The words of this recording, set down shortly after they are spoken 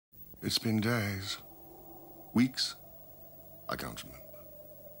It's been days, weeks, I can't remember.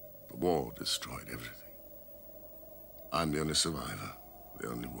 The war destroyed everything. I'm the only survivor, the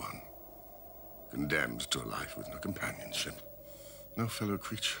only one. Condemned to a life with no companionship, no fellow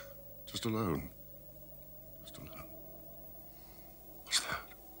creature, just alone. Just alone. What's that?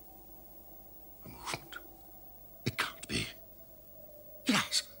 A movement. It can't be.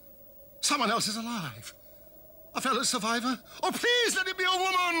 Yes, someone else is alive. A fellow survivor. Oh, please let it be a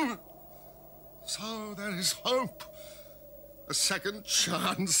woman. So there is hope. A second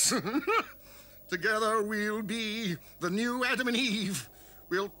chance. Together we'll be the new Adam and Eve.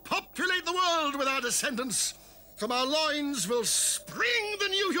 We'll populate the world with our descendants. From our loins will spring the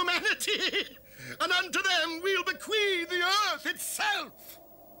new humanity. And unto them we'll bequeath the earth itself.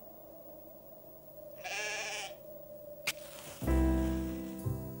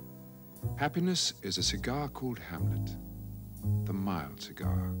 Happiness is a cigar called Hamlet, the mild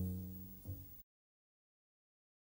cigar.